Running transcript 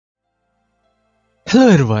Hello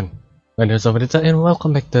everyone, my name is Amarita and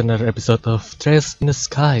welcome back to another episode of Trails in the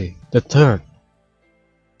Sky, the third.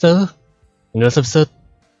 So, in this episode,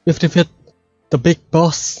 we've defeated the big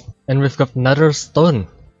boss and we've got another stone.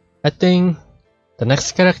 I think the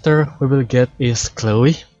next character we will get is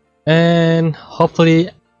Chloe, and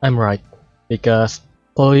hopefully I'm right, because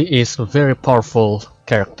Chloe is a very powerful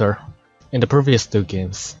character in the previous two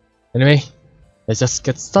games. Anyway, let's just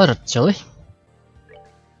get started, shall we?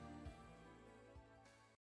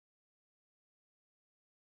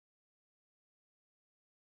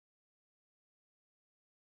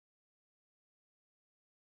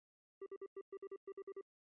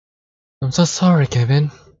 I'm so sorry,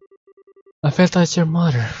 Kevin. I felt like your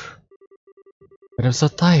mother. But I'm so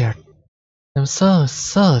tired. I'm so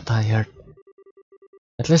tired.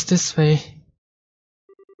 At least this way,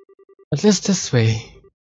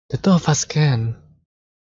 the two of us can.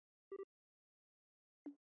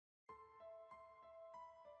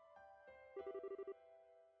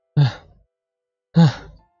 That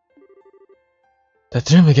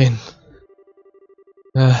dream again.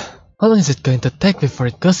 How long is it going to take before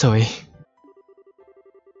it goes away?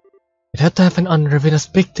 It had to happen on Ravina's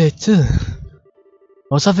big day too. I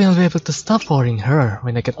was hoping I'll be able to stop worrying her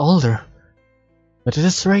when I get older. But at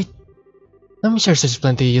this rate, I'm sure she's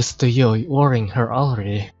plenty used to you worrying her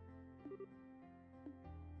already.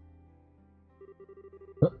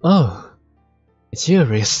 Oh, it's you,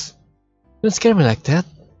 Riz. Don't scare me like that.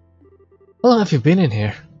 How long have you been in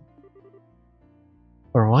here?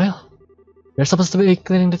 For a while. You're supposed to be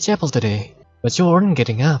cleaning the chapel today, but you weren't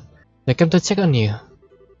getting up. I came to check on you.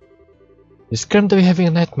 You screamed to be having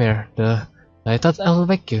a nightmare, though I thought I will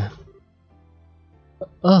wake you.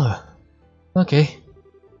 Oh, okay.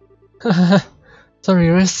 Sorry,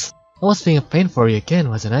 Riz. I was being a pain for you again,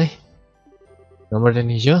 wasn't I? No more than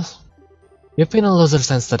usual. You've been a loser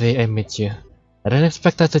since the day I met you. I don't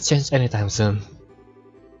expect that to change anytime soon.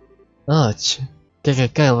 Ouch. Kick a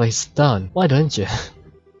guy while he's down, why don't you?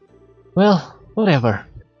 Well, whatever.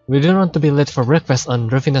 We don't want to be late for breakfast on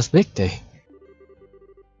Ravina's big day.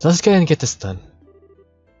 So let's go and get this done.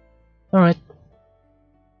 Alright.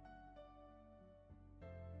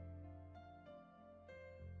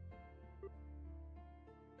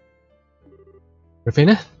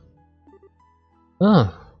 Ravina?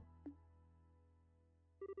 Oh.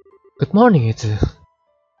 Good morning, you two. I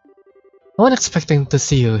wasn't expecting to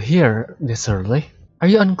see you here this early. Are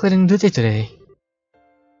you on cleaning duty today?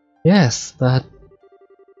 Yes, but...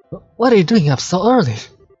 What are you doing up so early?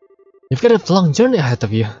 You've got a long journey ahead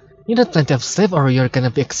of you. You need plenty of sleep or you're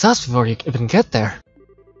gonna be exhausted before you even get there.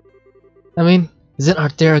 I mean, isn't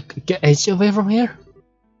Arthur age away from here?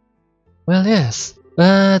 Well, yes,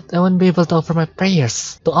 but I won't be able to offer my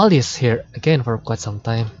prayers to Alice here again for quite some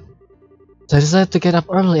time. So I decided to get up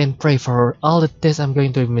early and pray for all the days I'm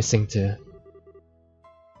going to be missing too.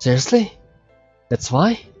 Seriously? That's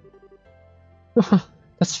why?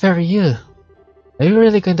 That's very you. Are you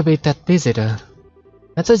really going to be that busy though?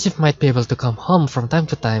 I thought you might be able to come home from time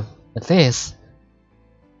to time, at least.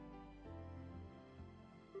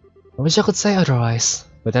 I wish I could say otherwise,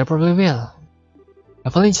 but I probably will.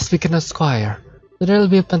 I've only just become a squire, so there will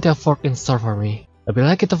be plenty of work in store for me. I'll be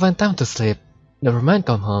lucky to find time to sleep, never mind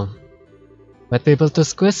come home. Might be able to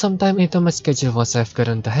squeeze some time into my schedule once I've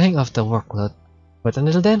gotten the hang of the workload. But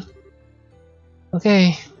until then...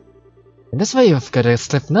 Okay. And that's why you've gotta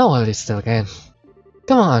sleep now while you still can.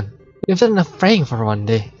 Come on, you've done enough praying for one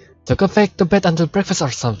day, so go back to bed until breakfast or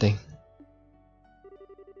something.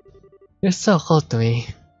 You're so cold to me.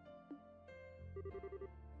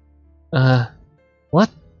 What?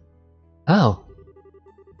 How?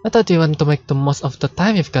 I thought you wanted to make the most of the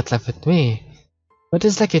time you've got left with me, but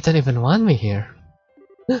it's like you don't even want me here.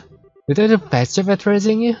 Did I do a bad job at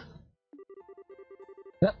raising you?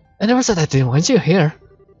 I never said I didn't want you here.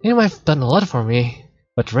 You might have done a lot for me,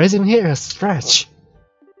 but raising me here is a stretch.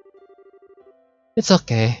 It's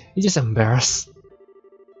okay, you're just embarrassed.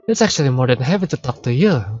 It's actually more than happy to talk to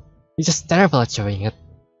you. You're just terrible at showing it.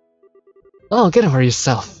 Oh, get over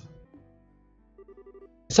yourself.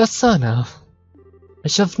 Is that so now? I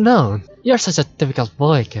should have known. You're such a typical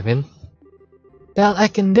boy, Kevin. They'll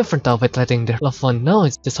act indifferent with letting their loved one know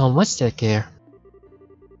just how much they care.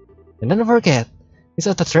 And don't forget, he's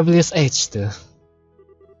at that rebellious age too.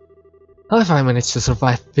 How have I managed to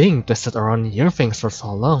survive being twisted around your things for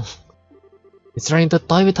so long? Is trying to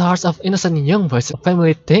toy with the hearts of innocent young boys a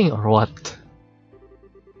family thing or what?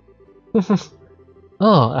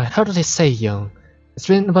 Oh, I heard they say young. It's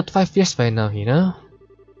been about 5 years by now, you know?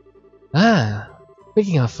 Ah,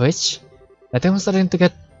 speaking of which, I think I'm starting to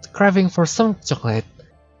get craving for some chocolate.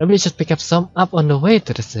 Maybe I should pick up some up on the way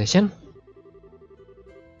to the station.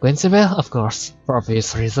 Quincyville, of course, for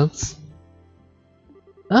obvious reasons.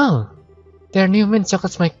 Oh, their new mint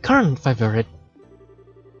chocolate's my current favorite.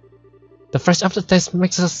 The fresh aftertaste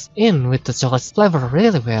mixes in with the chocolate flavor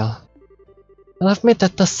really well. I'll admit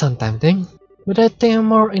that does sound tempting, but I think I'm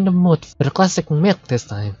more in the mood for the classic milk this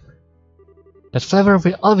time. That flavor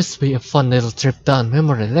will always be a fun little trip down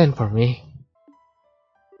memory lane for me.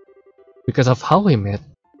 Because of how we met.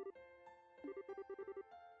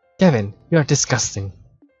 Kevin, you are disgusting.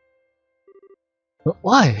 But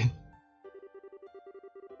why?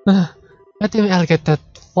 I think I'll get that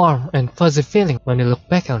warm and fuzzy feeling when you look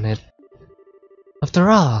back on it.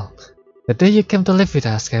 After all, the day you came to live with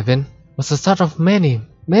us, Kevin, was the start of many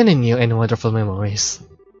new and wonderful memories.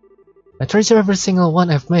 I treasure every single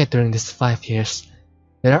one I've made during these 5 years.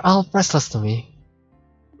 They are all priceless to me.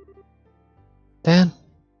 Then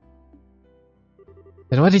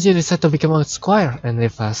why did you decide to become a squire and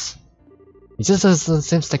leave us? It just doesn't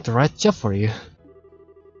seem like the right job for you.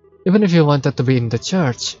 Even if you wanted to be in the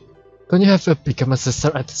church, couldn't you have become a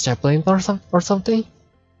sister at the chaplain or something?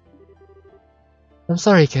 I'm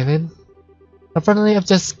sorry, Kevin. Apparently I've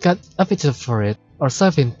just got appetite for it, or so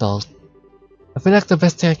I've been told. I feel like the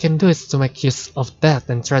best thing I can do is to make use of that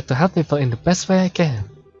and try to help people in the best way I can.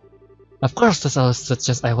 Of course, that's all such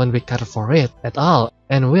as I won't be cut for it at all,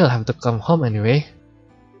 and will have to come home anyway.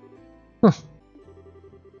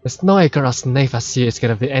 There's no way a girl as naive as you is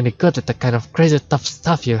gonna be any good at the kind of crazy tough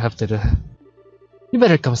stuff you have to do. You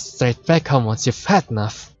better come straight back home once you've had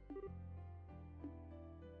enough.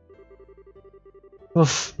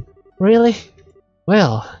 Oof, really?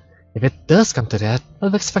 Well, if it does come to that, I'll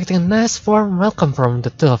be expecting a nice warm welcome from the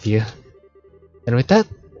two of you. And with that,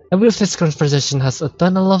 I believe this conversation has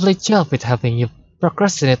done a lovely job with helping you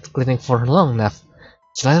procrastinate cleaning for long enough.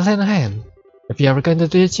 Shall I lend a hand? If you are going to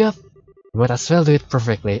do your job, you might as well do it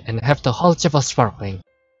perfectly and have the whole chapel sparkling.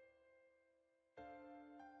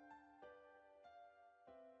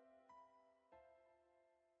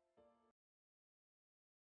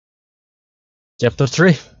 Chapter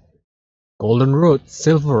 3 Golden Road,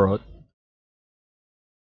 Silver Road.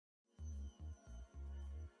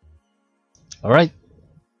 Alright.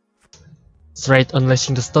 Straight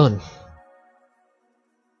unleashing the stone.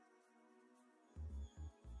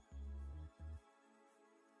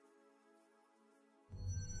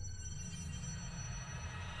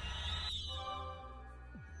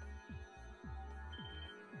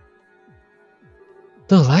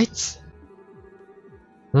 Two lights?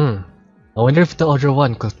 I wonder if the other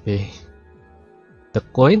one could be the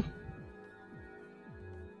coin?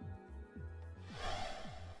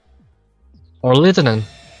 Or lieutenant?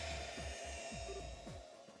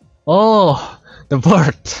 Oh, the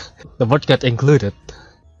bird! The bird got included.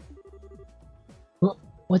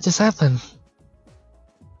 What just happened?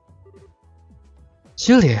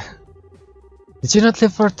 Julia, did you not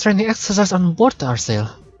leave for training exercise on board the Arsail?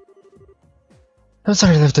 I'm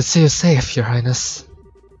sorry I left to see you safe, Your Highness.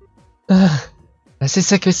 I see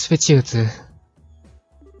Seki's with you too.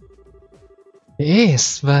 He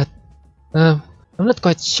is, but I'm not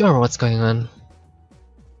quite sure what's going on.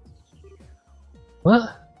 What?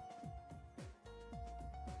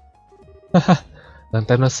 Haha, long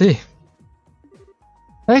time no see.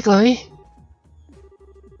 Hi Chloe.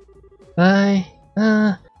 I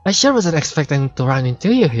sure wasn't expecting to run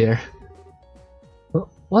into you here.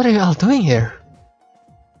 What are you all doing here?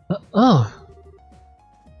 Oh.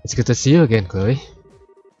 It's good to see you again, Chloe.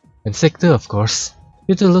 And sick too, of course.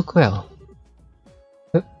 You two look well.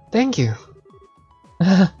 Thank you.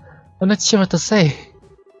 I'm not sure what to say.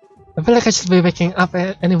 I feel like I should be waking up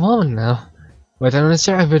at any moment now, but I'm not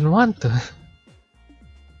sure I even want to.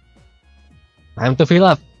 Time to fill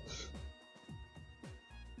up.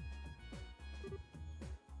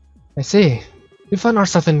 I see. We found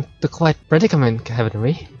ourselves in the quite predicament, haven't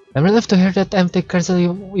we? I'm relieved to hear that the empty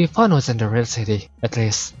castle we found was in the real city, at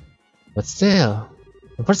least. But still,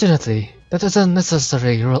 unfortunately, that doesn't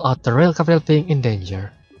necessarily rule out the real capital being in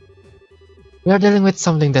danger. We are dealing with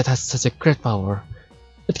something that has such a great power.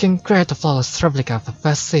 It can create a flawless replica of a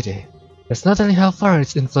vast city. There's not only how far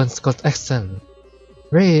its influence could extend.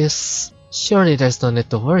 Reese, surely there's no need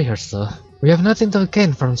to worry her so. We have nothing to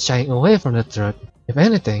gain from shying away from the truth. If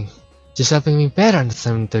anything, she's helping me better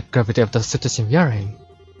understand the gravity of the situation we are in.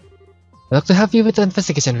 I'd like to help you with the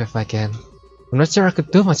investigation if I can. I'm not sure I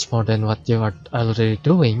could do much more than what you are already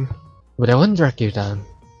doing, but I won't drag you down.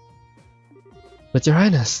 But Your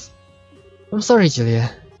Highness, I'm sorry Julia,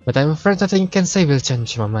 but I'm afraid nothing you can say will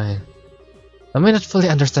change my mind. I may not fully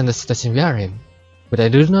understand the situation we are in, but I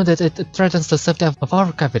do know that it threatens the safety of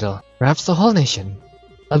our capital, perhaps the whole nation.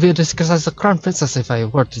 I'll be disgraced as a crown princess if I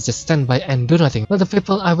were to just stand by and do nothing, while the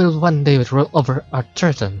people I will one day rule over are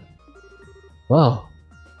threatened. Wow,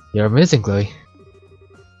 you're amazing, Chloe.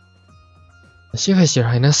 As you wish, Your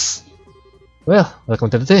Highness. Well, welcome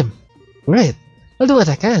to the team. Great, I'll do what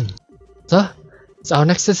I can. So, is our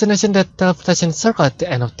next destination that teleportation circle at the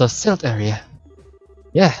end of the sealed area?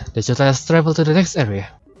 Yeah, they should let us travel to the next area.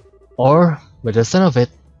 Or, by the sound of it,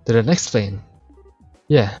 to the next plane.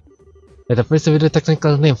 Yeah, that appears to be the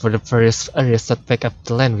technical name for the various areas that make up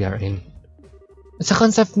the land we are in. It's a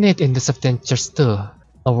concept neat in the 17th Church too.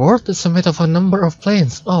 A world is made of a number of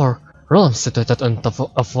planes or realms situated on top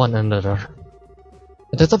of one another.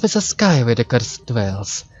 At the top is a sky where the goddess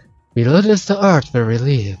dwells. Below is the earth where we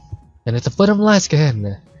live. And at the bottom lies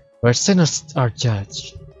Gehenna, where sinners are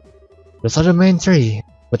judged. Those are the main three,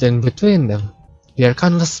 but in between them, there are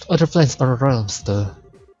countless other planes or realms too.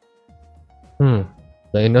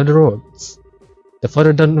 So in other words, the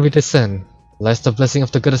further down we descend, the less the blessing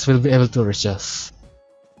of the goddess will be able to reach us.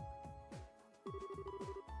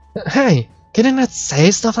 Hey, can you not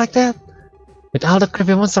say stuff like that? With all the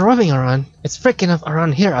creepy monsters roaming around, it's freaking enough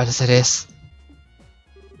around here as it is.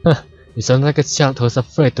 Huh, you sound like a child who's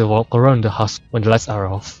afraid to walk around the house when the lights are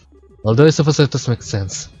off. Although I suppose it does make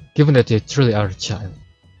sense, given that you truly are a child.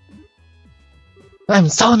 I'm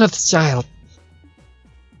so not a child!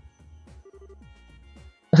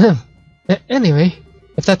 Anyway,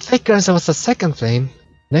 if that fake answer was the second plane,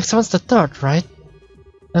 next one's the third, right?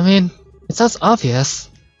 I mean, it sounds obvious,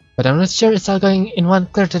 but I'm not sure it's all going in one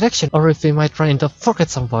clear direction or if we might run into a fork at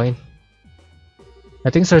some point. I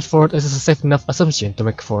think straightforward is a safe enough assumption to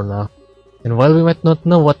make for now. And while we might not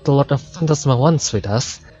know what the Lord of Phantasma wants with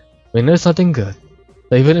us, we know it's nothing good.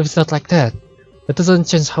 So even if it's not like that, it doesn't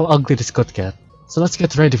change how ugly this could get. So let's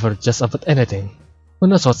get ready for just about anything. Who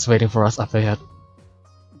knows what's waiting for us up ahead?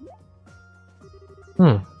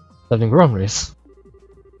 Something wrong, Riz.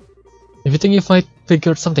 If you think you might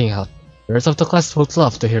figure something out, the rest of the class would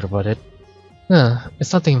love to hear about it.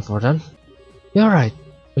 It's nothing important. You're right,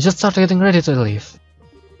 we just started getting ready to leave.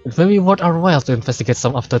 It may be worth our while to investigate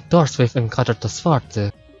some of the doors we've encountered thus far too.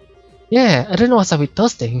 Yeah, I don't know what's up with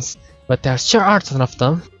those things, but there sure are a ton of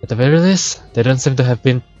them. At the very least, they don't seem to have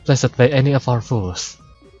been placed by any of our fools.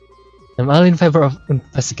 I'm all in favor of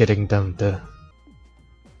investigating them too.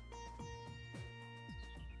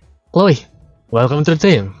 Chloe, welcome to the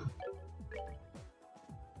team.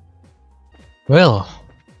 Well,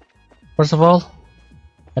 first of all,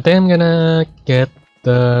 I think I'm gonna get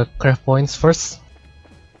the craft points first.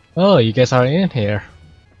 Oh, you guys are in here.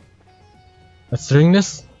 Let's drink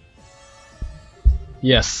this.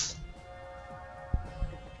 Yes.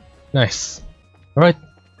 Nice. Alright,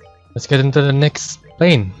 let's get into the next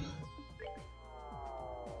plane.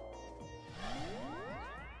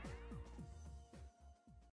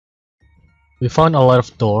 We found a lot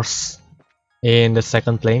of doors in the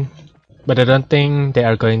second plane, but I don't think they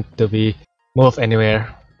are going to be moved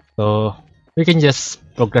anywhere, so we can just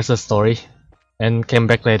progress the story and come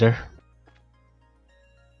back later.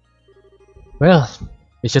 Well,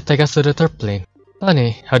 it should take us to the third plane.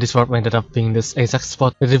 Funny how this warp ended up being this exact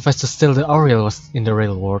spot the device to steal the Auriel was in the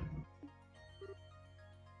real world.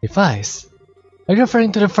 Device? Are you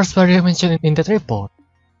referring to the first barrier mentioned in that report?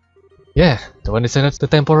 Yeah, the one designed to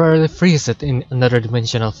temporarily freeze it in another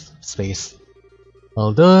dimension of space.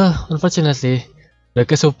 Although, unfortunately, the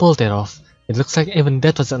guys who pulled it off, it looks like even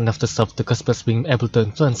that wasn't enough to stop the Gospels being able to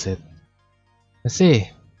influence it. I see.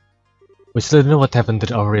 We still don't know what happened to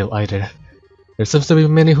the Auriel either. There seems to be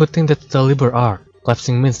many who think that the Liber Arc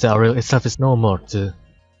collapsing means the Auriel itself is no more too,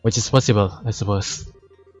 which is possible, I suppose.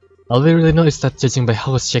 All we really know is that judging by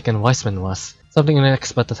how shaken Wiseman was, something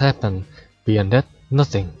unexpected happened. Beyond that,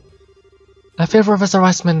 nothing. I fear Professor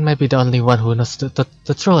Wiseman might be the only one who knows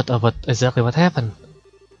the truth about exactly what happened.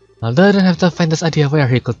 Although I don't have the faintest idea where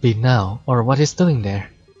he could be now, or what he's doing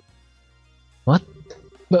there. What?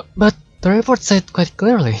 But the report said quite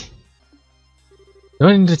clearly. No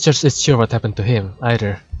one in the church is sure what happened to him,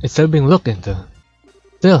 either. It's still being looked into.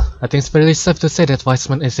 Still, I think it's fairly safe to say that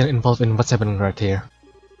Wiseman isn't involved in what's happening right here.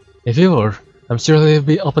 If he were, I'm sure he'll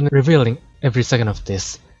be open revealing every second of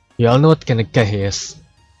this. You all know what kind of guy he is.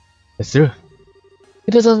 It's true.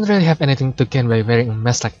 He doesn't really have anything to gain by wearing a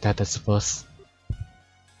mask like that, I suppose.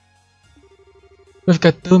 We've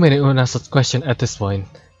got too many unanswered questions at this point,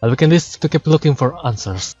 but we can just to keep looking for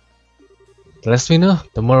answers. The less we know,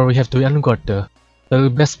 the more we have to be on guard though, so we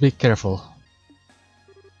best be careful.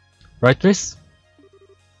 Right, Tris?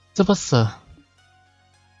 Suppose so.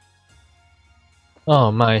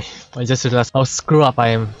 Oh my, I just realized how screwed up I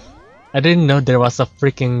am. I didn't know there was a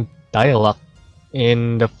freaking dialogue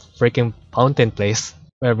in the freaking fountain place.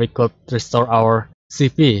 where we could restore our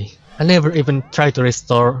CP. I never even tried to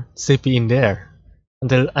restore CP in there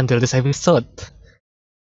until this episode.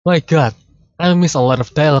 My god, I miss a lot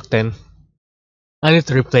of dialogue then. I need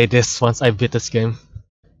to replay this once I beat this game.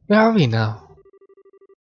 Where are we now?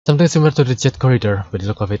 Something similar to the jet corridor by the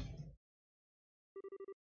look of it.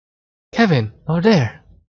 Kevin, over there.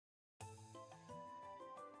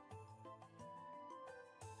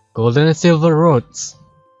 Golden and silver roads.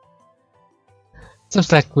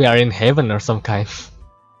 Seems like we are in heaven or some kind.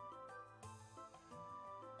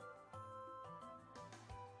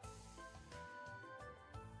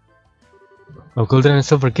 A golden and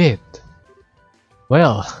silver gate.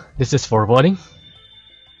 Well, this is foreboding.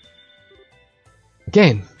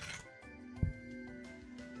 Again.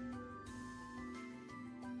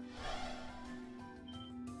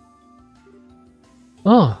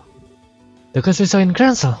 Oh, the ghost we saw in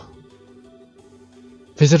Grancel.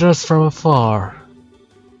 Visitors from afar.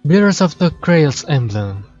 Bearers of the Grail's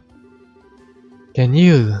emblem. Can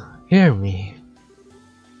you hear me?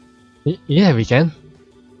 Yeah, we can.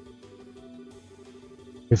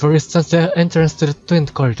 Before we start the entrance to the twin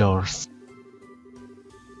corridors,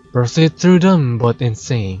 proceed through them both in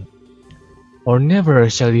sync, or never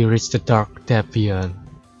shall you reach the dark depth beyond.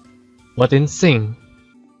 But in sync.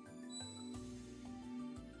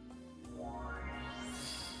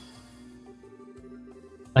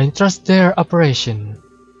 I entrust their operation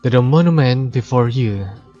to the monument before you.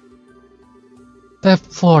 Step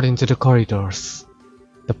forward into the corridors.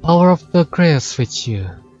 The power of the grace with you,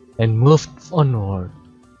 and move onward.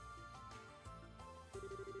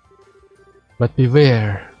 But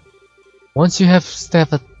beware, once you have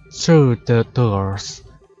stepped through the doors,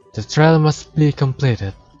 the trial must be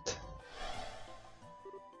completed.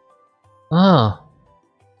 Ah.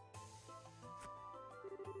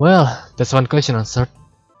 Well, that's one question answered.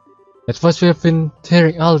 That voice we have been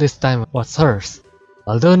hearing all this time was hers.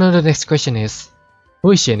 Although now the next question is,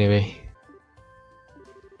 who is she anyway?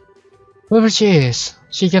 Whoever she is,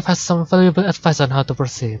 she gave us some valuable advice on how to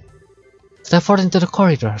proceed. Step forward into the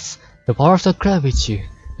corridors, the power of the grail with you,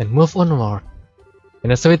 and move onward.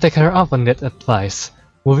 And as we take her up on that advice,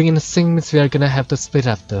 moving in sync means we are gonna have to split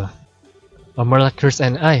up though. Or more like Chris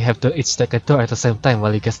and I have to each take a door at the same time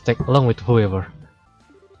while you guys take along with whoever.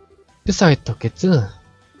 This is how I took it too.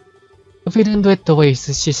 If we don't do it the way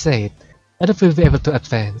she said, I don't think we'll be able to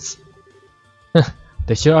advance.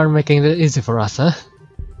 They sure are making it easy for us, huh?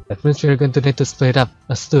 That means we're going to need to split up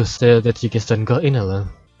as two so that you guys don't go in alone.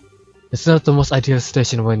 It's not the most ideal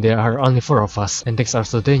situation when there are only 4 of us and things are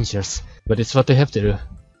so dangerous, but it's what we have to do.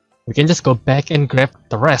 We can just go back and grab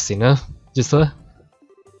the rest, you know? Just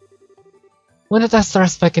wanted us to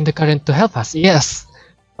rush back in the current to help us, yes!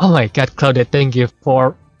 Oh my god, Claudia, thank you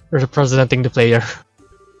for representing the player.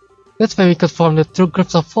 That's why we could form the 2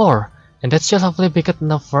 groups of 4, and that should hopefully be good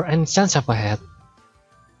enough for any chance up ahead.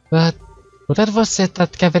 But that was said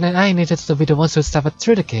that Kevin and I needed to be the ones who stepped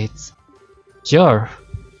through the gates. Sure,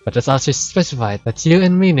 but that's also specified that you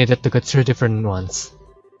and me needed to go through different ones.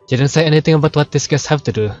 She didn't say anything about what these guys have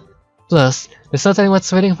to do. Plus, there's not telling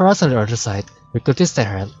what's waiting for us on the other side. We could just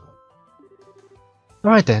stare at.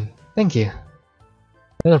 Alright then, thank you.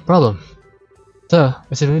 Not a problem. So,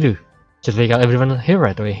 what should we do? Should we get everyone here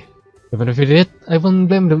right away? Even if we did, I wouldn't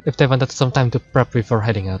blame them if they wanted some time to prep before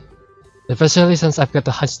heading out. Especially since I've got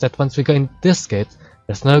the hunch that once we go in this gate,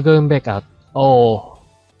 there's no going back out. Oh.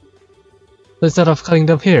 So instead of calling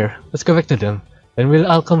them here, let's go back to them. Then we'll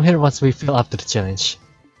all come here once we feel up to the challenge.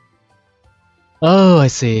 Oh, I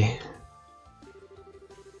see.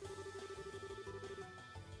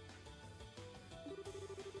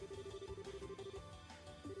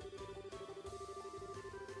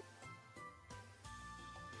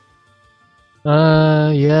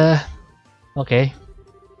 Yeah. Okay.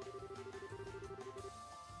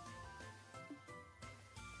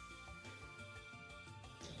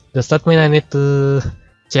 Does that mean I need to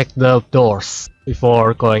check the doors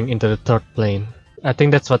before going into the 3rd plane? I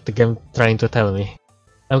think that's what the game trying to tell me.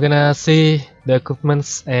 I'm gonna see the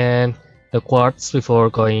equipments and the quartz before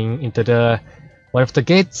going into the one of the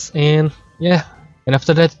gates, and yeah, and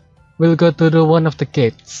after that we'll go to the one of the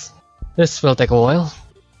gates. This will take a while.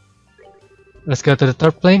 Let's go to the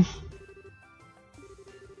 3rd plane.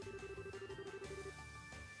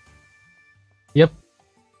 Yep.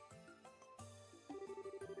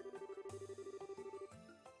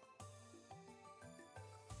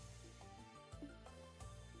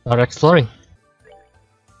 Start exploring.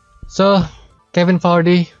 So, Kevin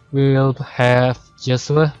Fardy will have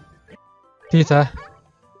Joshua, Tita,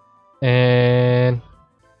 and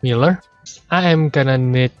Miller. I am gonna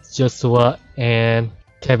need Joshua and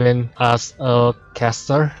Kevin as a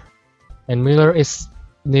caster, and Miller is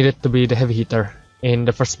needed to be the heavy hitter in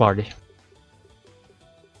the first party.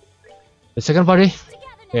 The second party,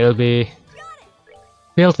 it'll be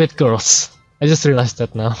filled with girls. I just realized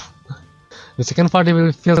that now. The second party will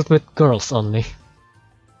be filled with girls only.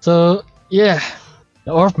 So yeah,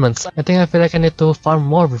 the orphans. I feel like I need to farm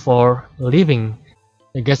more before leaving.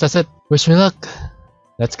 I guess that's it. Wish me luck.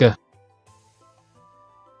 Let's go.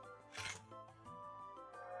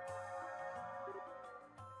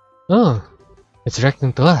 Oh, it's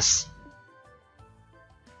reacting to us.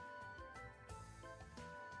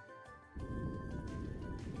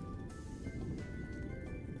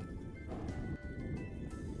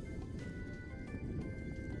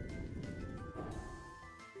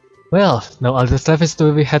 Well, now all that's left is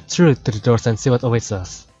to head through to the doors and see what awaits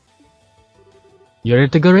us. You ready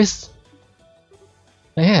to go, Riz?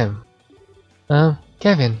 I am.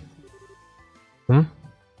 Kevin.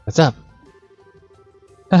 What's up?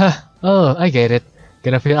 Haha, oh, I get it.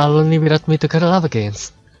 Gonna feel all lonely without me to cuddle up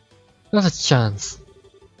against. Not a chance.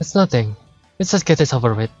 It's nothing. Let's just get this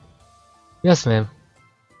over with. Yes, ma'am.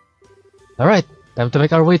 Alright, time to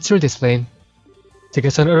make our way through this plane. Take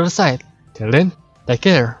us on the other side. Till then, take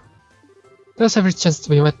care. There's every chance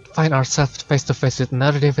we might find ourselves face to face with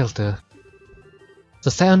another devil too. So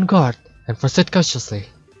stay on guard and proceed cautiously.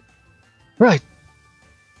 Right.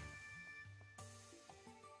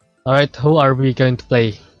 Alright, who are we going to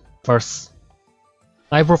play first?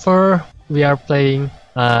 I prefer we are playing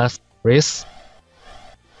as Riz.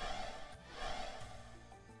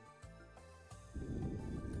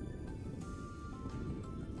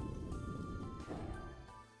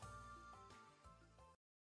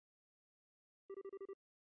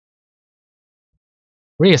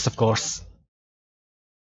 Riz, of course.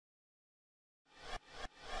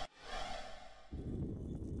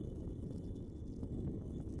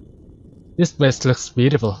 This place looks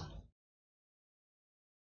beautiful.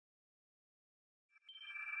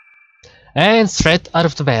 And straight out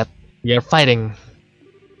of the bed, we are fighting.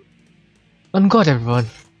 On guard, everyone.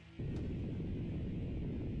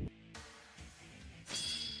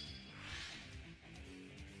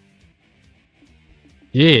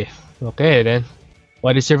 Yeah, okay then.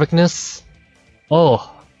 What is your weakness?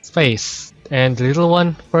 Oh, space. And the little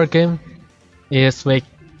one for a game is weak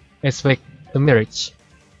to marriage.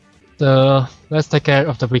 So let's take care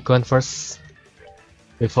of the weak one first.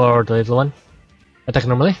 Before the little one. Attack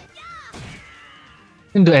normally.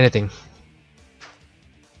 Didn't do anything.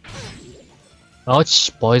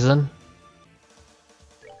 Ouch, poison.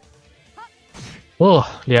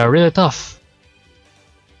 Oh, they are really tough.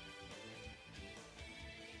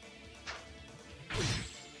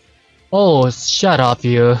 Oh, shut up,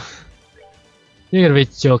 you. You're gonna be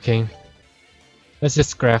joking. Let's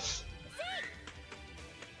just craft.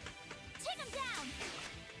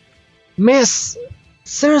 Miss!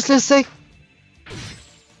 Seriously, sick?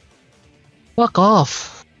 Fuck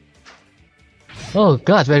off. Oh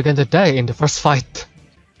god, we're going to die in the first fight.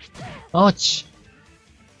 Ouch.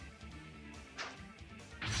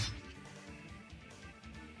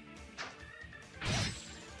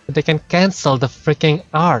 They can cancel the freaking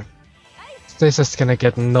arc. This is gonna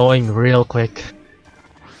get annoying real quick.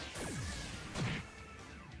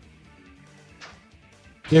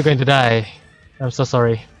 You're going to die. I'm so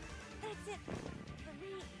sorry.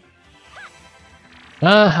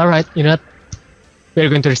 Alright, you know what? We're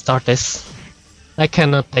going to restart this. I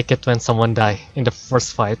cannot take it when someone die in the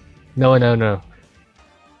first fight. No, no, no.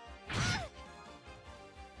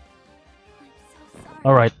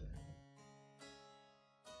 Alright.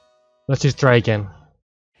 Let's just try again.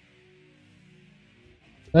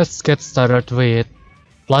 Let's get started with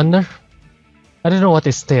Plunder. I don't know what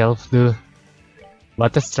his tail do,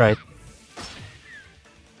 but let's try it.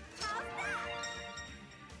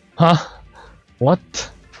 Huh?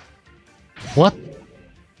 What? What?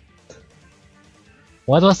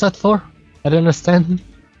 What was that for? I don't understand.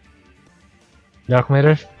 Dark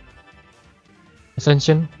Matter.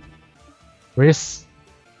 Ascension. Risk.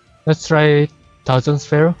 Let's try Thousand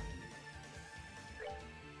Sparrow.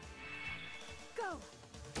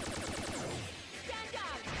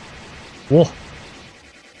 Whoa!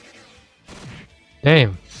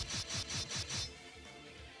 Damn!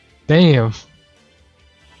 Damn!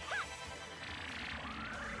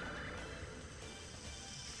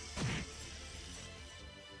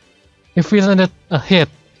 If we landed a hit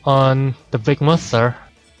on the big monster,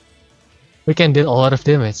 we can deal a lot of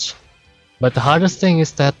damage. But the hardest thing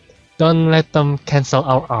is that don't let them cancel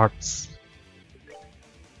our arts.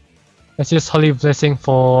 Let's use Holy Blessing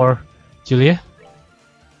for Julia.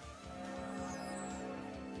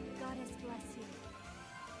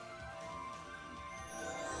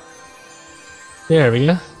 There we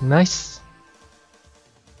go. Nice.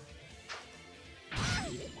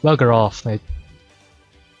 Bugger off, mate.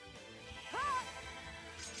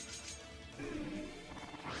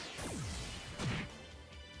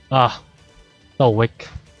 Ah, so weak.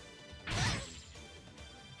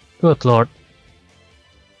 Good lord.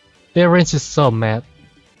 Their range is so mad.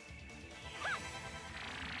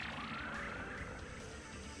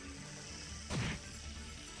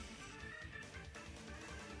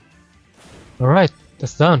 Alright,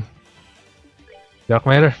 that's done. Dark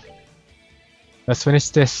Matter. Let's finish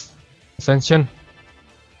this. Ascension.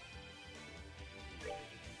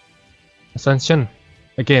 Ascension.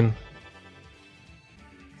 Again.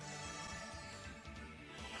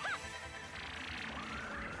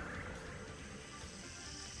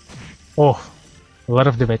 Oh, a lot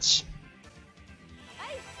of damage.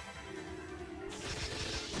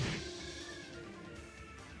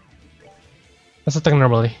 Let's attack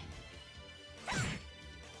normally.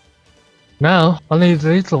 Now, only the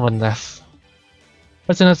little one left.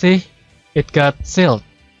 Fortunately, it got sealed.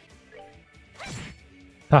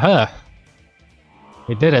 Haha!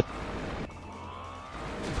 We did it.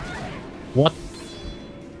 What?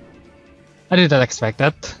 I did not expect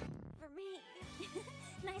that. For me,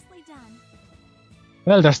 nicely done.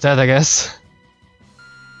 Well, there's that, I guess.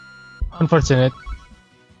 Unfortunate.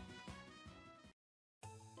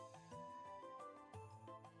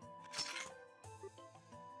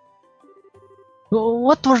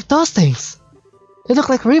 What were those things? They look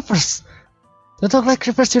like reapers. They look like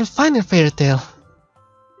reapers you'll find in Fairy Tail.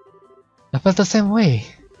 I felt the same way.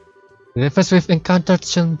 The reapers we've encountered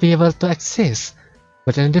shouldn't be able to exist,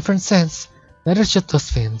 but in a different sense, neither should those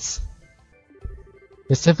fiends.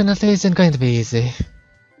 This definitely isn't going to be easy.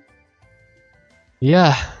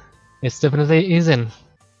 Yeah, it definitely isn't.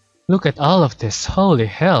 Look at all of this, holy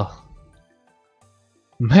hell.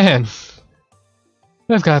 Man,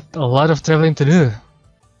 we've got a lot of traveling to do.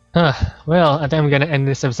 Huh, well, I think I'm gonna end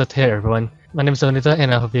this episode here, everyone. My name is Onita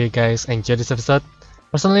and I hope you guys enjoyed this episode.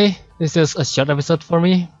 Personally, this is a short episode for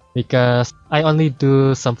me because I only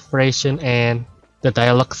do some preparation and the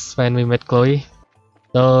dialogues when we met Chloe.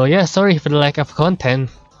 So yeah, sorry for the lack of content.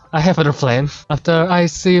 I have other plans. After I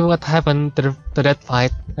see what happened to that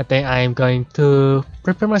fight, I think I'm going to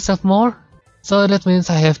prepare myself more. So that means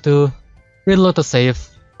I have to reload the save,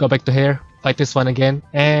 go back to here, fight this one again,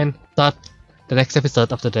 and start the next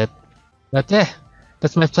episode after that. But yeah,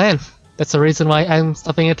 that's my plan. That's the reason why I'm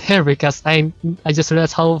stopping it here, because I just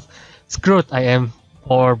realized how screwed I am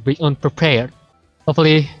or be unprepared.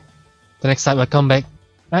 Hopefully, the next time I come back,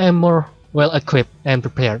 I am more well equipped and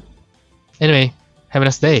prepared. Anyway, have a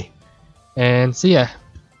nice day, and see ya.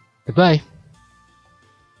 Goodbye.